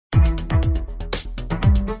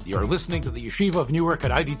You're listening to the Yeshiva of Newark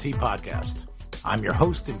at IDT podcast. I'm your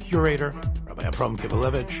host and curator, Rabbi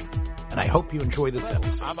Kivalevich, and I hope you enjoy this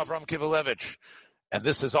episode. I'm Abram Kivalevich, and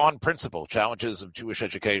this is On Principle, Challenges of Jewish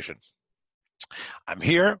Education. I'm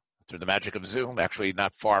here through the magic of Zoom, actually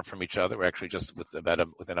not far from each other. We're actually just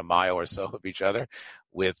within a mile or so of each other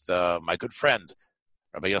with my good friend,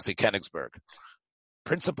 Rabbi Yossi Kenigsberg,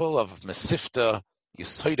 principal of Mesivta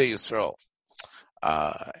Yesodei Yisrael.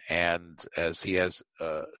 And as he has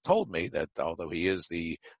told me that although he is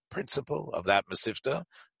the principal of that Mesivta,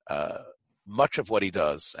 much of what he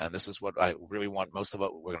does, and this is what I really want most of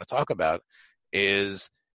what we're going to talk about,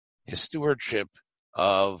 is his stewardship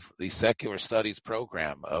of the secular studies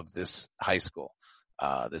program of this high school.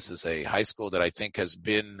 This is a high school that I think has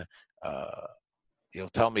been, you'll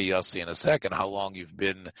tell me, Yossi, in a second how long you've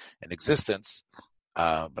been in existence,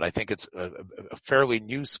 but I think it's a fairly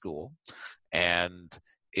new school. And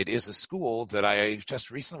it is a school that I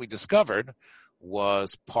just recently discovered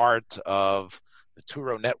was part of the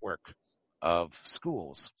Turo network of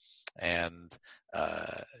schools. And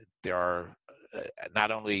there are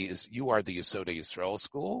not only you are the Yesodei Yisrael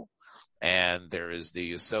school, and there is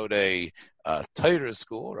the Yesodei Torah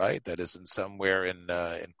school, right? That is somewhere in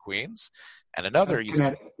Queens. And another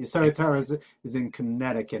Yesodei Torah is in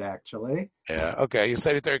Connecticut, actually. Yeah, okay.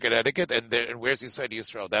 Yesodei Torah, Connecticut, and where's Yesodei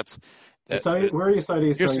Yisrael? Where are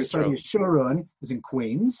Yesodei Yisrael? Yesodei Shurun is in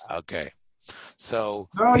Queens. Okay, so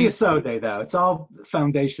they're all Yesodei, though. It's all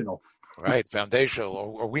foundational. Right, foundational,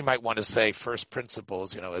 or we might want to say first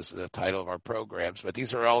principles, as the title of our programs. But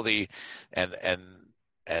these are all and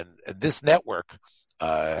this network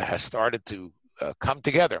has started to come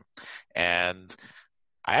together. And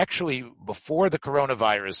I actually, before the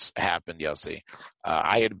coronavirus happened, Yossi,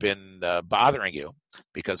 I had been bothering you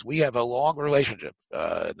because we have a long relationship.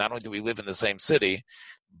 Not only do we live in the same city,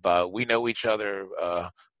 but we know each other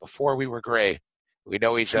before we were gray. We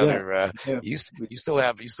know each other. Yes. You still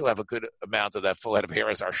have a good amount of that full head of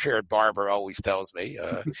hair, as our shared barber always tells me.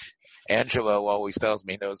 Angelo always tells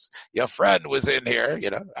me, knows your friend was in here.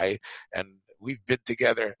 And we've been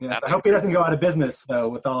together. Yeah, I hope he doesn't go out of business though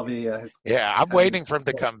with all the. I'm waiting for him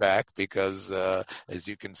to come back because, as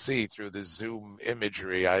you can see through the Zoom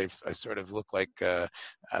imagery, I sort of look like I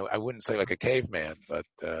wouldn't say like a caveman, but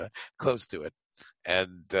close to it.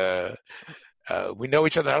 And we know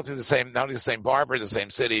each other not only the same barber, the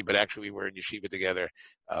same city, but actually we were in yeshiva together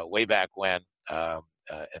way back when in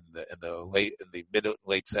the mid and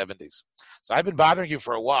late 70s. So I've been bothering you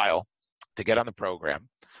for a while to get on the program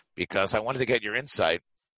because I wanted to get your insight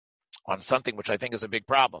on something which I think is a big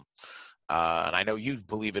problem, and I know you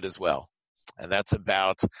believe it as well, and that's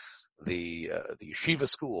about the yeshiva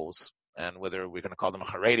schools and whether we're going to call them a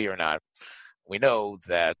Haredi or not. We know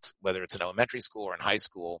that whether it's in elementary school or in high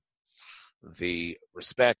school, the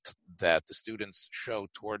respect that the students show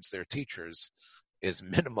towards their teachers is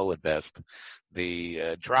minimal at best.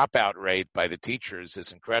 The dropout rate by the teachers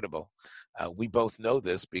is incredible. We both know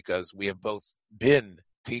this because we have both been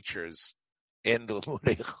teachers in the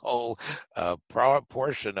whole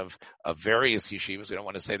portion of various yeshivas. We don't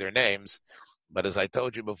want to say their names, but as I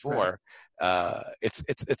told you before,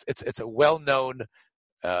 it's a well-known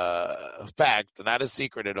fact, not a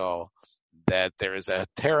secret at all, that there is a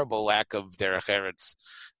terrible lack of derech eretz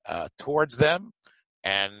towards them,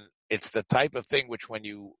 and it's the type of thing which when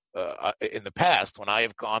you, in the past, when I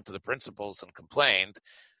have gone to the principals and complained,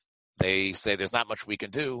 they say there's not much we can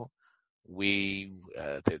do.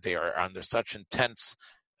 They are under such intense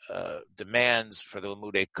demands for the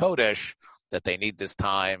Limudei Kodesh that they need this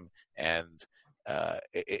time, and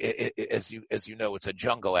as you know, it's a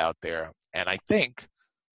jungle out there, and I think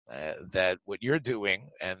that what you're doing,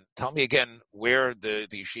 and tell me again where the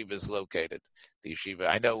yeshiva is located. The yeshiva,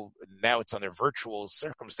 I know now it's under virtual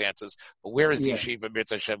circumstances, but where is the yeshiva Mirz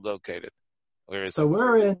Hashem located? Where is it?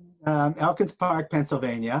 We're in Elkins Park,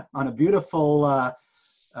 Pennsylvania, on a beautiful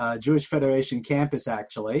Jewish Federation campus,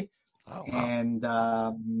 actually. Oh, wow. And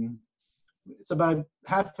it's about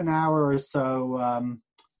half an hour or so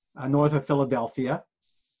north of Philadelphia.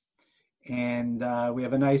 And we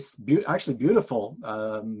have a nice, actually beautiful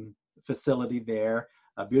facility there,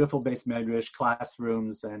 a beautiful base medrash,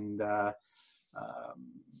 classrooms, and our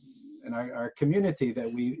community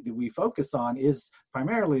that we focus on is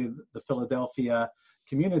primarily the Philadelphia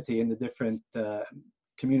community and the different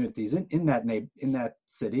communities in that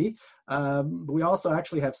city. We also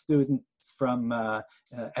actually have students from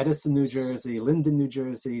Edison, New Jersey, Linden, New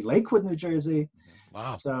Jersey, Lakewood, New Jersey.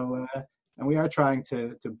 Wow. So. And we are trying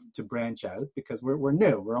to branch out because we're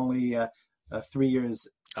new. We're only 3 years,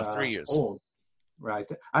 3 years old, right?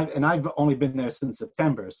 I've only been there since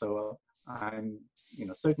September, so I'm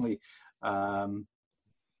certainly um,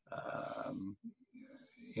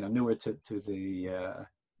 newer to the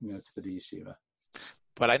to the yeshiva.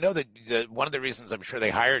 But I know that one of the reasons I'm sure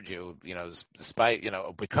they hired you, despite,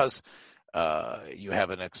 because you have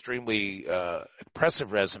an extremely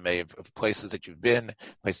impressive resume of places that you've been,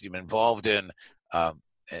 places you've been involved in,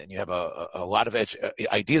 and you have a lot of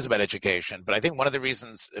ideas about education. But I think one of the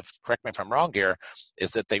reasons, correct me if I'm wrong here,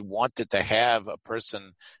 is that they wanted to have a person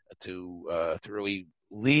to really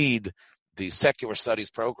lead the secular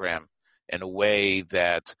studies program in a way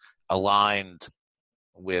that aligned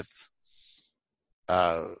with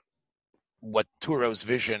what Turo's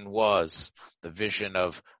vision was, the vision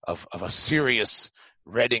of a serious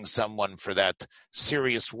readying someone for that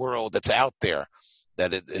serious world that's out there,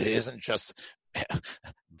 that it isn't just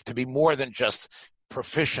to be more than just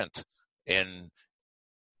proficient in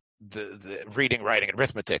the reading, writing, and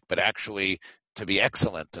arithmetic, but actually to be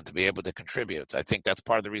excellent and to be able to contribute. I think that's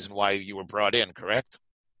part of the reason why you were brought in, correct?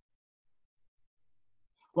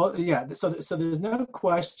 Well, yeah. So there's no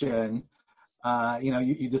question.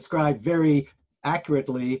 You described very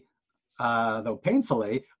accurately, though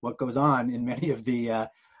painfully, what goes on in many of the,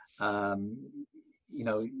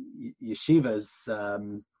 yeshivas.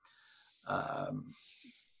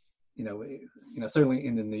 Certainly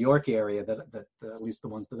in the New York area, that at least the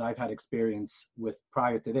ones that I've had experience with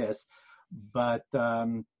prior to this. But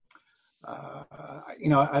I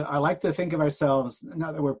like to think of ourselves,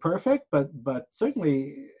 not that we're perfect, but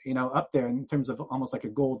certainly, up there in terms of almost like a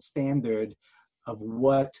gold standard of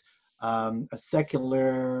what a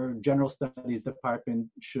secular general studies department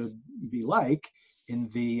should be like in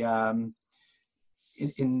the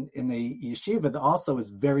in the yeshiva that also is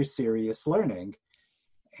very serious learning.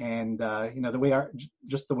 And the way our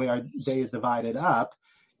day is divided up,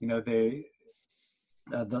 the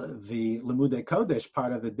Limudei Kodesh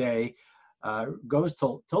part of the day goes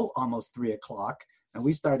till almost 3:00, and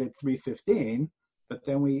we start at 3:15. But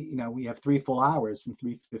then we have 3 full hours from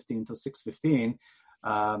 3:15 till 6:15,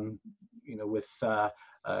 with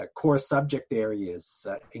core subject areas: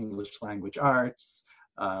 English language arts,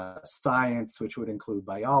 science, which would include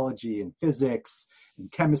biology and physics and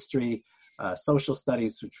chemistry, social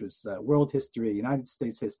studies, which was world history, United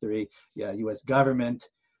States history, U.S. government,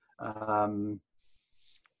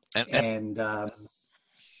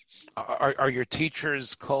 Are your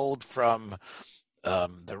teachers culled from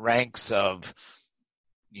the ranks of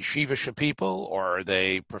yeshivish people, or are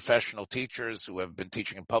they professional teachers who have been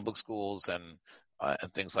teaching in public schools and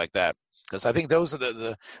things like that? Because I think those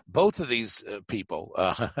are both of these people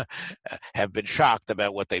have been shocked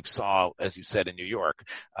about what they saw, as you said, in New York.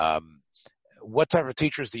 What type of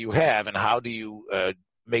teachers do you have, and how do you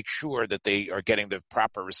make sure that they are getting the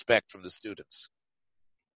proper respect from the students?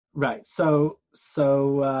 Right. So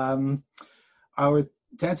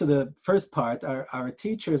to answer the first part, our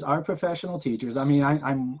teachers are professional teachers. I mean,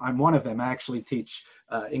 I'm one of them. I actually teach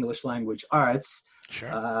English language arts,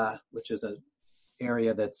 sure. Which is an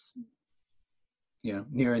area that's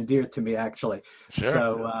near and dear to me, actually.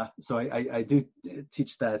 Sure. So I do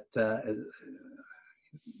teach that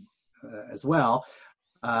as well.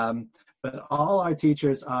 But all our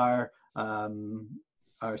teachers are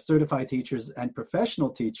certified teachers and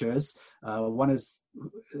professional teachers. One is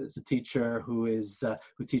a teacher who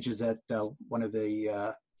teaches at one of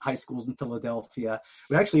the high schools in Philadelphia.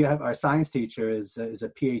 We actually have our science teacher is a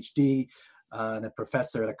PhD and a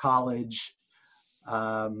professor at a college.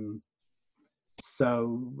 Has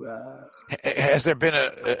there been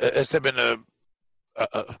a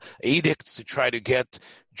edict to try to get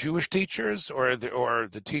Jewish teachers, or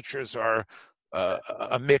the teachers are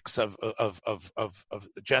a mix of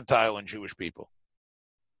Gentile and Jewish people?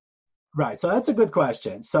 Right. So that's a good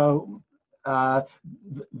question. So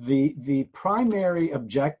the primary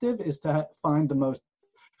objective is to find the most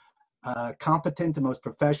competent, the most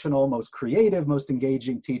professional, most creative, most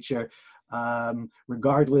engaging teacher,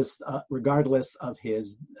 regardless of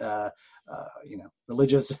his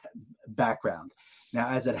religious background. Now,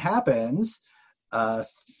 as it happens,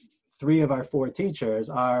 3 of our 4 teachers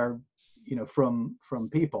are from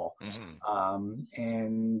people,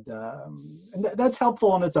 and that's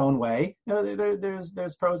helpful in its own way.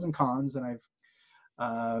 There's pros and cons, and I've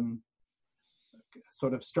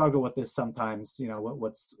sort of struggle with this sometimes.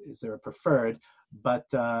 Is there a preferred? But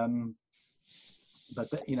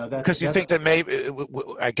because you think that maybe,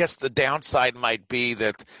 I guess the downside might be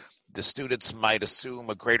that the students might assume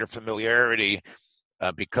a greater familiarity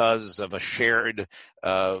because of a shared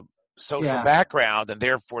social background, and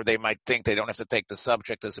therefore they might think they don't have to take the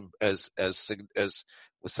subject as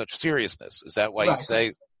with such seriousness. Is that why you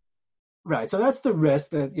say? Right. So that's the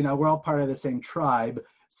risk that, we're all part of the same tribe.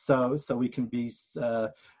 So we can be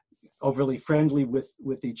overly friendly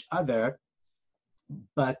with each other.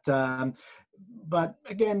 But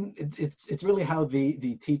again, it's really how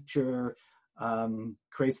the teacher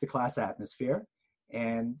creates the class atmosphere.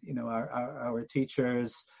 And, our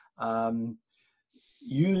teachers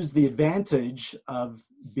use the advantage of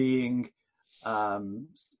being on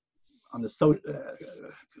the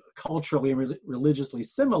culturally and religiously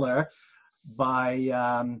similar by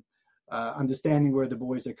understanding where the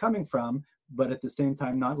boys are coming from, but at the same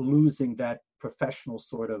time not losing that professional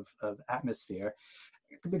sort of atmosphere.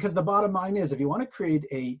 Because the bottom line is, if you want to create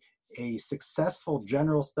a successful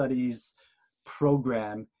general studies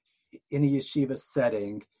program in a yeshiva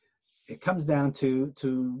setting, it comes down to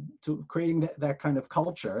creating that kind of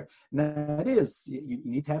culture. And that is, you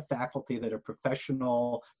need to have faculty that are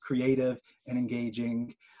professional, creative, and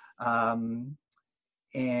engaging. And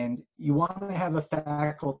you want to have a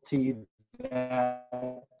faculty that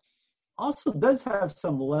also does have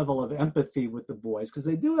some level of empathy with the boys, because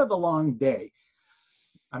they do have a long day.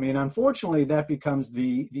 I mean, unfortunately, that becomes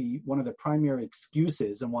the one of the primary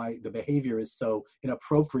excuses and why the behavior is so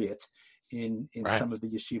inappropriate in Right. some of the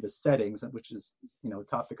yeshiva settings, which is a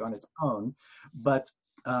topic on its own. But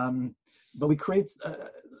we create a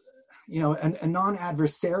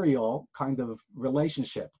non-adversarial kind of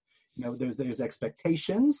relationship. There's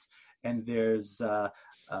expectations, and there's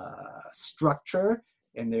structure,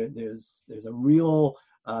 and there's a real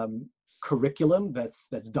curriculum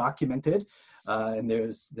that's documented, and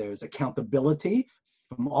there's accountability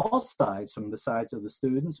from all sides, from the sides of the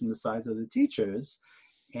students, from the sides of the teachers,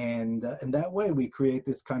 and that way we create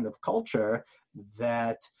this kind of culture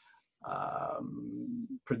that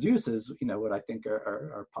produces what I think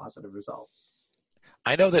are positive results.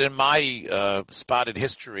 I know that in my spotted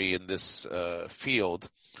history in this field,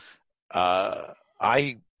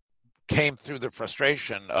 I came through the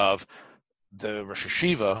frustration of the Rosh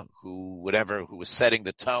Hashiva, who was setting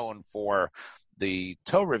the tone for the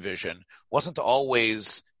Torah revision, wasn't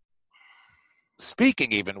always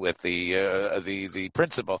speaking even with the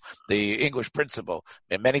principal, the English principal.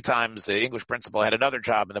 And many times the English principal had another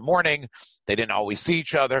job in the morning. They didn't always see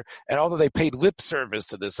each other. And although they paid lip service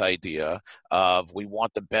to this idea of we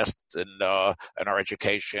want the best in our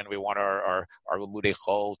education, we want our Limudei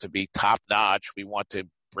Chol to be top notch, we want to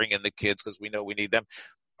bring in the kids because we know we need them.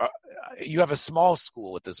 You have a small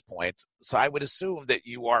school at this point, so I would assume that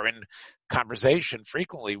you are in conversation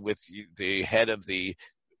frequently with the head of the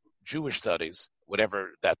Jewish studies,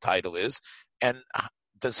 whatever that title is, and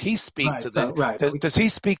does he speak to the does he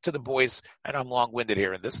speak to the boys? And I'm long-winded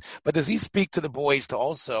here in this, but does he speak to the boys to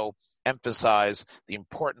also emphasize the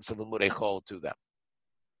importance of Limudei Chol to them?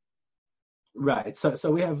 Right.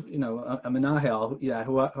 So we have a menahel,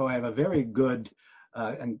 who I have a very good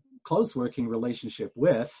and close working relationship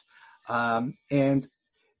with, and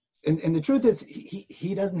the truth is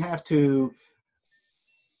he doesn't have to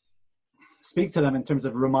speak to them in terms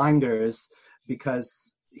of reminders,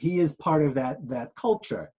 because he is part of that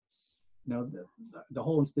culture. The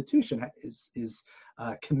whole institution is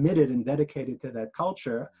committed and dedicated to that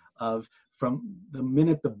culture of, from the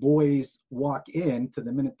minute the boys walk in to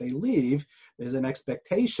the minute they leave, there's an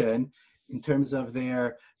expectation in terms of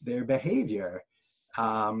their behavior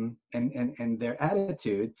and their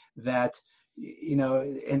attitude that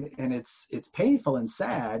and it's painful and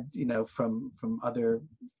sad from other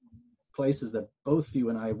places that both you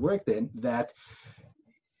and I worked in, that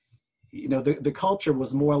the culture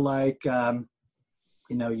was more like your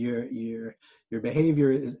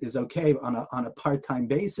behavior is okay on a part-time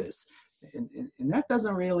basis, and that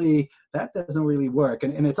doesn't really work,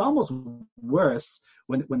 and it's almost worse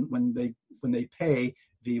when they pay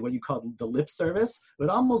what you call the lip service. It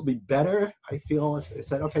would almost be better, I feel, if they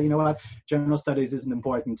said, okay, you know what, general studies isn't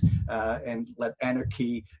important, and let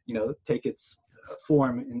anarchy take its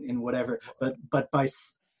form in whatever, but by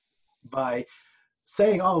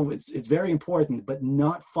saying, oh, it's very important, but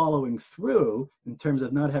not following through in terms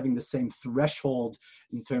of not having the same threshold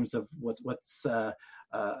in terms of what's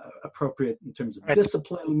appropriate in terms of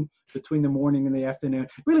discipline between the morning and the afternoon,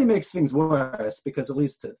 really makes things worse, because it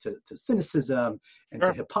leads to cynicism and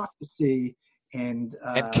to hypocrisy. And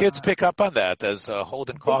kids pick up on that, as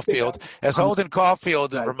Holden Caulfield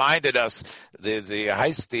reminded us.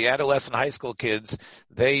 The adolescent high school kids,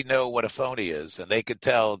 they know what a phony is, and they could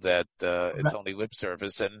tell that it's only lip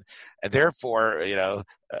service, and therefore,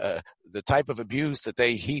 the type of abuse that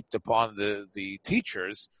they heaped upon the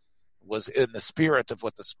teachers was in the spirit of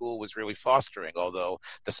what the school was really fostering, although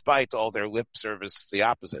despite all their lip service, the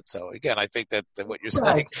opposite. So again, I think that what you're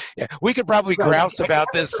saying, yeah, we could probably grouse about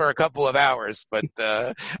this for a couple of hours, but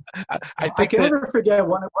I think I can that never forget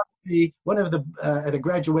one of the at a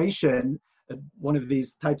graduation, one of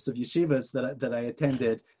these types of yeshivas that I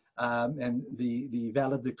attended, and the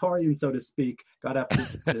valedictorian, so to speak, got up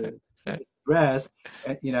to address,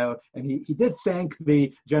 and he did thank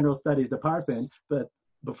the general studies department, but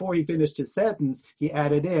before he finished his sentence, he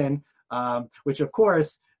added in, which of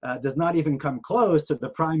course does not even come close to the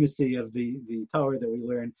primacy of the Torah that we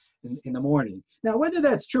learn in the morning. Now, whether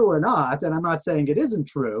that's true or not, and I'm not saying it isn't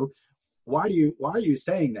true, why are you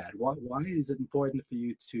saying that? Why is it important for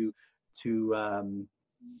you to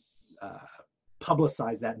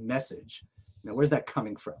publicize that message? Where's that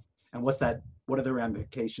coming from? And what are the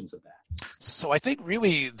ramifications of that? So I think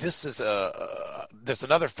really this is there's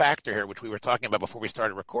another factor here which we were talking about before we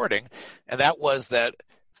started recording, and that was that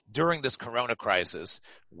during this Corona crisis,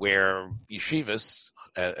 where yeshivas,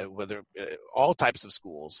 whether all types of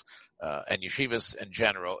schools and yeshivas in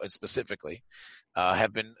general and specifically,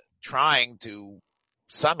 have been trying to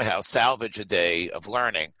somehow salvage a day of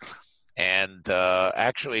learning. And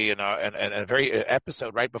actually, in a very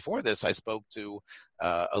episode right before this, I spoke to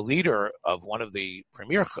a leader of one of the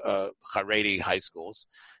premier Haredi high schools,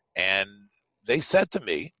 and they said to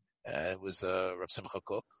me, it was Rav Simcha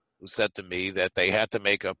Cook, who said to me that they had to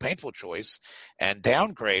make a painful choice and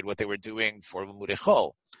downgrade what they were doing for Limudei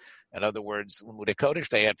Chol. In other words, Limudei Kodesh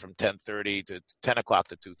they had from 10:30 to 10 o'clock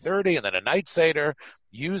to 2:30, and then a night seder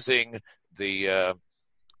using the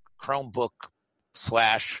Chromebook /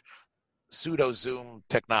 pseudo Zoom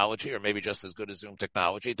technology, or maybe just as good as Zoom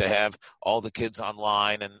technology, to have all the kids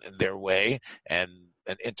online and in their way and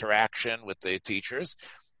an interaction with the teachers.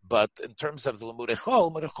 But in terms of the Limudei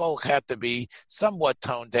Chol had to be somewhat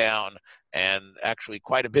toned down, and actually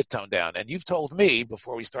quite a bit toned down. And you've told me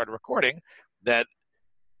before we started recording that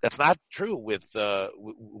that's not true with Yesodei.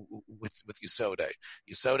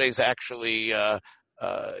 Yesodei is actually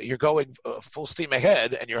you're going full steam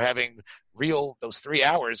ahead, and you're having those 3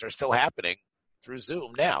 hours are still happening through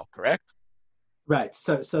Zoom now, correct? Right.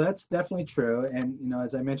 So that's definitely true. And,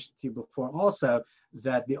 as I mentioned to you before also,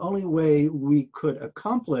 that the only way we could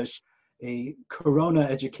accomplish a Corona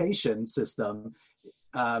education system,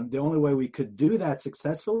 the only way we could do that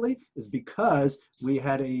successfully is because we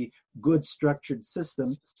had a good structured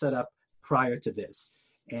system set up prior to this.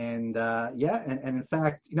 And and in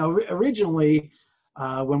fact, originally,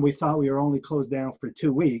 when we thought we were only closed down for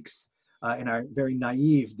 2 weeks, in our very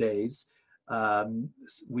naive days,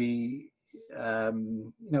 we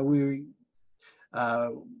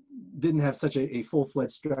didn't have such a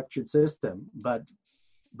full-fledged structured system. But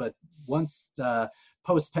once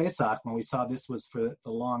post-Pesach, when we saw this was for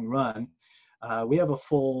the long run, we have a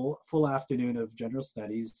full afternoon of general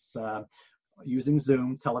studies using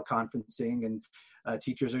Zoom, teleconferencing, and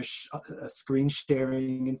teachers are screen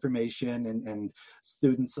sharing information, and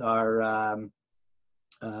students are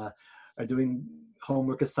doing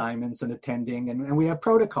homework assignments and attending, and we have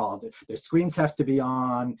protocol. Their screens have to be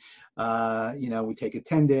on. We take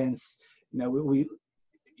attendance.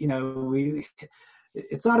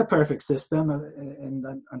 It's not a perfect system, and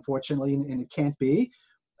unfortunately, and it can't be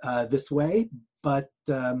this way. But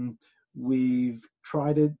we've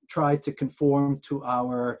tried to conform to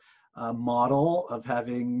our model of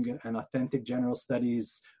having an authentic general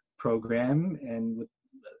studies program, and with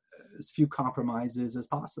as few compromises as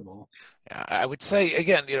possible. Yeah, I would say,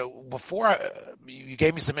 again, before you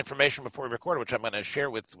gave me some information before we recorded, which I'm going to share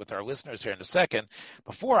with our listeners here in a second.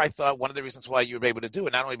 Before, I thought one of the reasons why you were able to do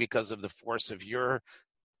it, not only because of the force of your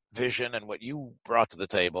vision and what you brought to the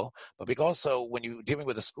table, but because also when you're dealing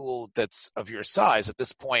with a school that's of your size at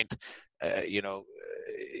this point,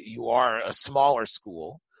 you are a smaller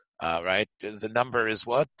school. Right? The number is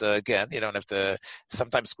what? Again, you don't have to.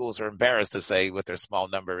 Sometimes schools are embarrassed to say what their small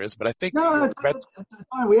number is, but I think no, it's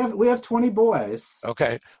fine. We have 20 boys.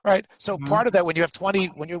 Okay, right. So part of that, when you have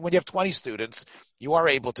 20 students, you are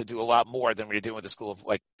able to do a lot more than when you're doing with the school of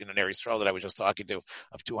like Ner Yisrael that I was just talking to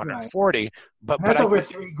of 240. Right. But that's over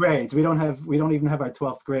 3 grades. We don't even have our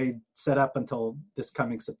 12th grade set up until this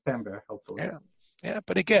coming September, hopefully. Yeah. Yeah,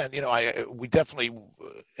 but again, we definitely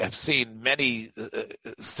have seen many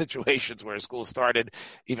situations where a school started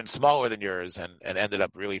even smaller than yours and ended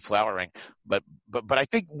up really flowering. But I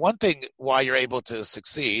think one thing why you're able to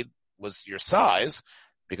succeed was your size,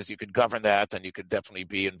 because you could govern that and you could definitely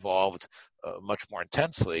be involved much more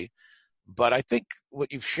intensely. But I think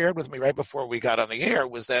what you've shared with me right before we got on the air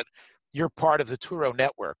was that you're part of the Turo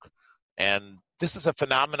network, and this is a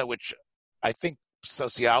phenomena which I think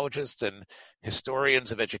sociologists and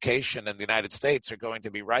historians of education in the United States are going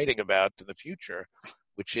to be writing about in the future,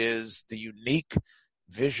 which is the unique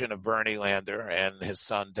vision of Bernie Lander and his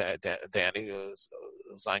son Danny,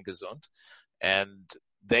 sein gesund, and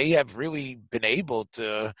they have really been able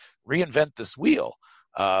to reinvent this wheel.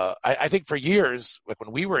 I think for years, like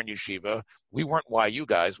when we were in yeshiva, we weren't YU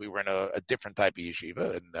guys. We were in a different type of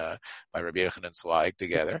yeshiva, and by Rabbi Yechon and Zweig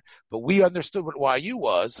together. But we understood what YU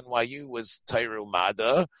was, and YU was Tairu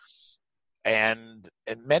Mada, and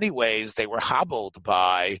in many ways they were hobbled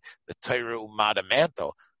by the Tairu Mada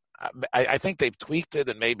mantle. I think they've tweaked it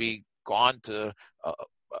and maybe gone to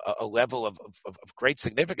a level of great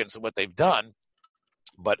significance in what they've done,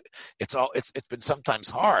 but it's been sometimes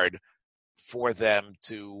hard for them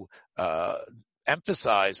to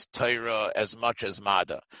emphasize Torah as much as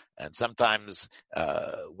Mada. And sometimes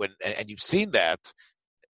and you've seen that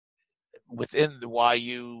within the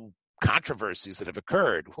YU controversies that have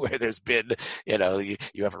occurred, where there's been, you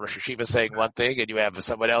have a Rosh Hashiva saying one thing and you have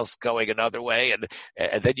someone else going another way, and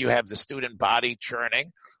then you have the student body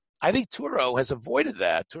churning. I think Turo has avoided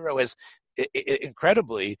that. Turo has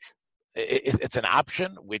incredibly, it's an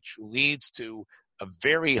option which leads to a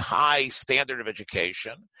very high standard of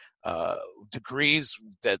education, degrees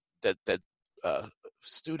that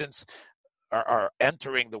students are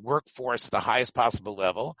entering the workforce at the highest possible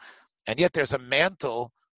level, and yet there's a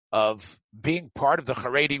mantle of being part of the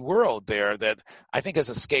Haredi world there that I think has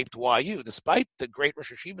escaped YU, despite the great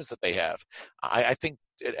Rosh Hashivas that they have. I think,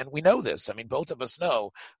 and we know this, I mean, both of us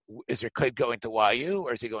know, is your kid going to YU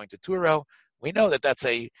or is he going to Turo? We know that that's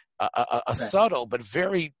a right. Subtle but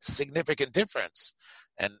very significant difference.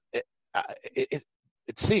 And it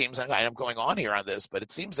seems, and I'm going on here on this, but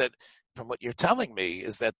it seems that from what you're telling me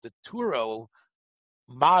is that the Turo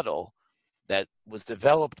model that was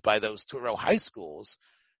developed by those Turo high schools,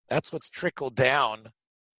 that's what's trickled down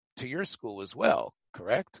to your school as well,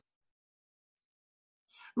 correct?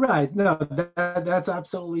 Right. No, that's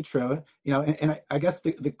absolutely true. And I guess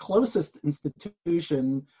the closest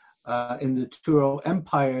institution in the Turo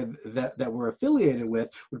empire that we're affiliated with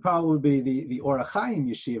would probably be the Or HaChaim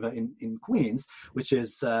Yeshiva in Queens, which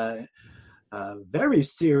is a very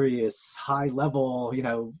serious, high level,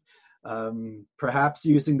 perhaps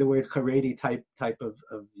using the word Haredi type of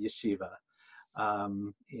yeshiva.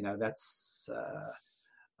 That's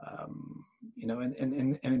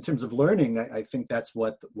and in terms of learning, I think that's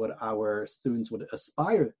what our students would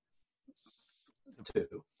aspire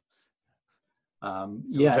to.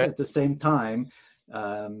 At the same time,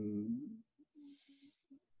 to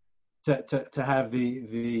have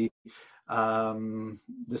the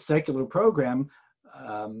secular program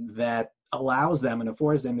that allows them and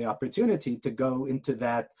affords them the opportunity to go into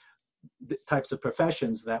the types of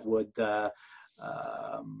professions that would that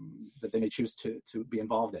they may choose to be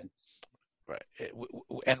involved in. Right.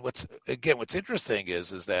 And what's interesting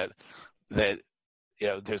is that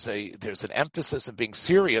there's an emphasis of being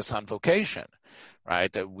serious on vocation,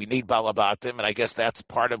 right? That we need balabatim, and I guess that's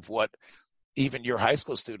part of what even your high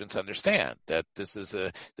school students understand, that this is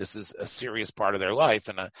a serious part of their life.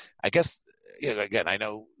 And I guess again, I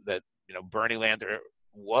know that Bernie Lander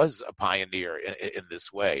was a pioneer in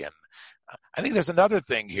this way, and I think there's another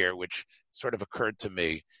thing here which sort of occurred to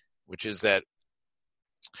me, which is that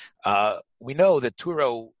we know that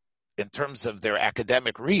Turo, in terms of their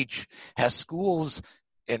academic reach, has schools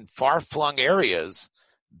in far-flung areas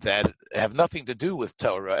that have nothing to do with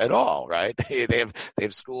Torah at all, right? They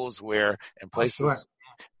have schools where in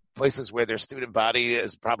places where their student body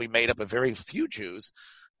is probably made up of very few Jews,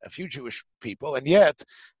 a few Jewish people, and yet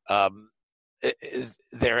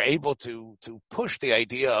they're able to push the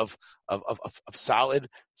idea of solid,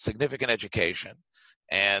 significant education,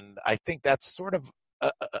 and I think that's sort of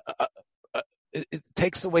it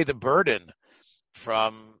takes away the burden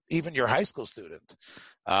from even your high school student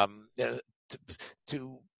to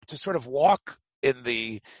sort of walk in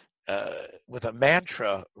the with a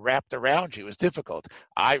mantra wrapped around you is difficult.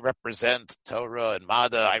 I represent Torah and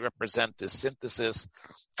Mada. I represent this synthesis.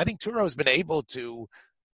 I think Turo has been able to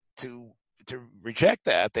reject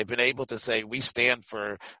that. They've been able to say, we stand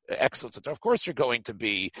for excellence. Of course, you're going to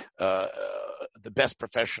be the best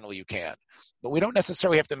professional you can, but we don't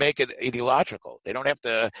necessarily have to make it ideological. They don't have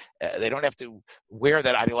to wear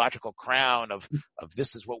that ideological crown of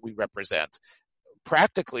this is what we represent.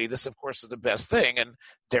 Practically, this, of course, is the best thing, and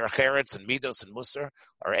Derech Eretz and Midos and Musar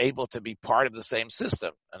are able to be part of the same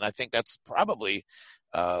system. And I think that's probably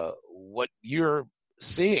what you're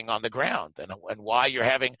seeing on the ground, and why you're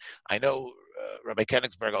having, I know Rabbi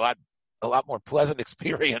Kenigsberg a lot a lot more pleasant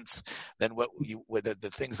experience than with the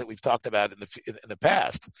things that we've talked about in the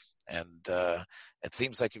past. And it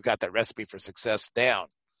seems like you've got that recipe for success down.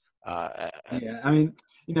 Yeah, I mean,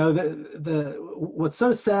 the what's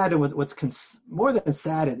so sad and what's more than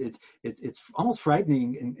sad, it's almost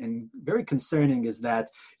frightening and very concerning is that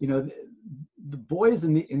the boys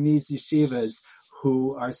in these yeshivas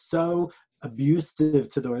who are so abusive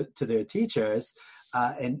to their teachers,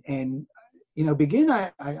 and begin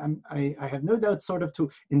I have no doubt sort of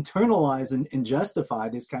to internalize and justify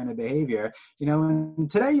this kind of behavior. And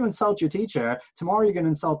today you insult your teacher, tomorrow you're going to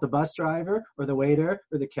insult the bus driver or the waiter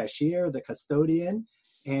or the cashier or the custodian,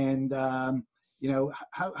 and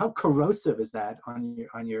how corrosive is that on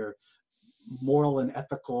your moral and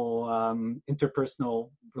ethical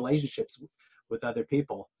interpersonal relationships with other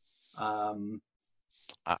people.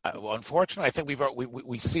 Well, unfortunately, I think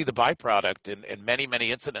we see the byproduct in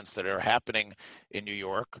many incidents that are happening in New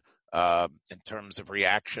York in terms of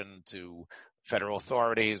reaction to federal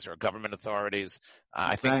authorities or government authorities.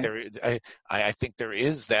 I think there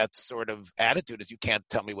is that sort of attitude: is you can't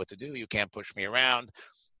tell me what to do, you can't push me around.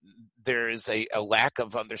 There is a lack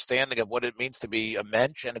of understanding of what it means to be a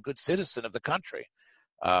mensch and a good citizen of the country.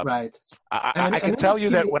 Right. I can tell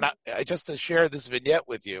you that when I just to share this vignette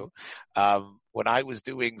with you, when I was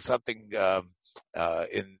doing something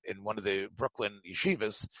in one of the Brooklyn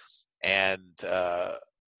yeshivas, and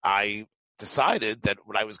I decided that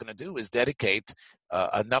what I was going to do is dedicate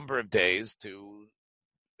a number of days to,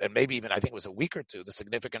 and maybe even I think it was a week or two, the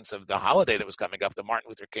significance of the holiday that was coming up, the Martin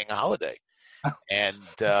Luther King holiday. And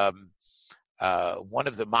one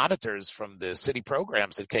of the monitors from the city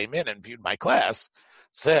programs that came in and viewed my class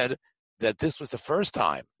said that this was the first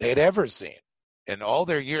time they had ever seen in all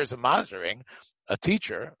their years of monitoring a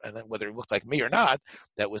teacher, and then whether it looked like me or not,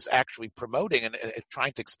 that was actually promoting and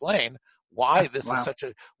trying to explain why this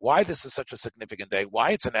is such a significant day,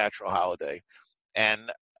 why it's a natural holiday.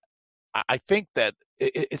 And I think that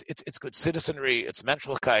it's good citizenry, it's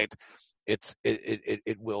menschlichkeit,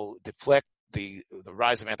 it will deflect the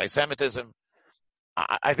rise of anti-Semitism.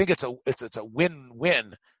 I think it's a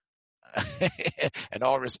win-win in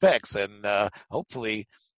all respects, and hopefully,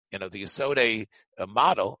 the Yesodei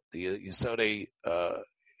model, the Yesodei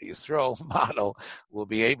Yisrael model, will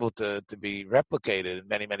be able to be replicated in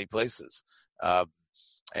many places.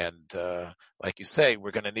 And like you say,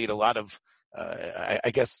 we're going to need a lot of.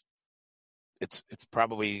 I guess it's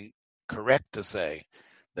probably correct to say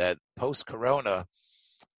that post-corona,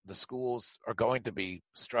 the schools are going to be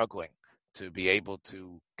struggling to be able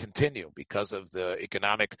to continue because of the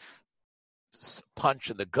economic punch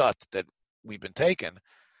in the gut that we've been taking.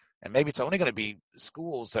 And maybe it's only going to be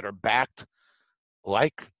schools that are backed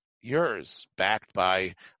like yours, backed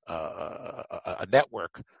by a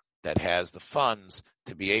network that has the funds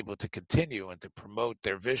to be able to continue and to promote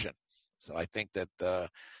their vision. So I think that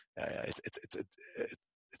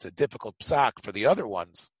it's a difficult psak for the other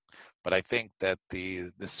ones, but I think that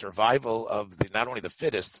the survival of not only the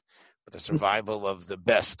fittest, but the survival of the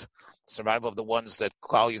best, survival of the ones that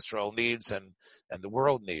Klal Yisrael needs and the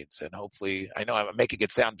world needs. And hopefully, I know I'm making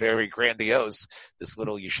it sound very grandiose, this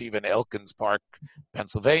little yeshiva in Elkins Park,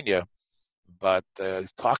 Pennsylvania, but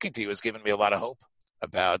talking to you has given me a lot of hope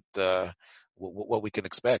about what we can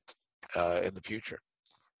expect in the future.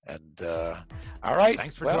 And all right.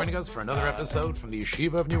 Thanks for joining us for another episode from the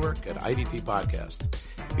Yeshiva of Newark at IDT Podcast.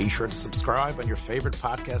 Be sure to subscribe on your favorite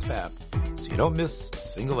podcast app so you don't miss a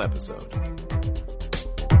single episode.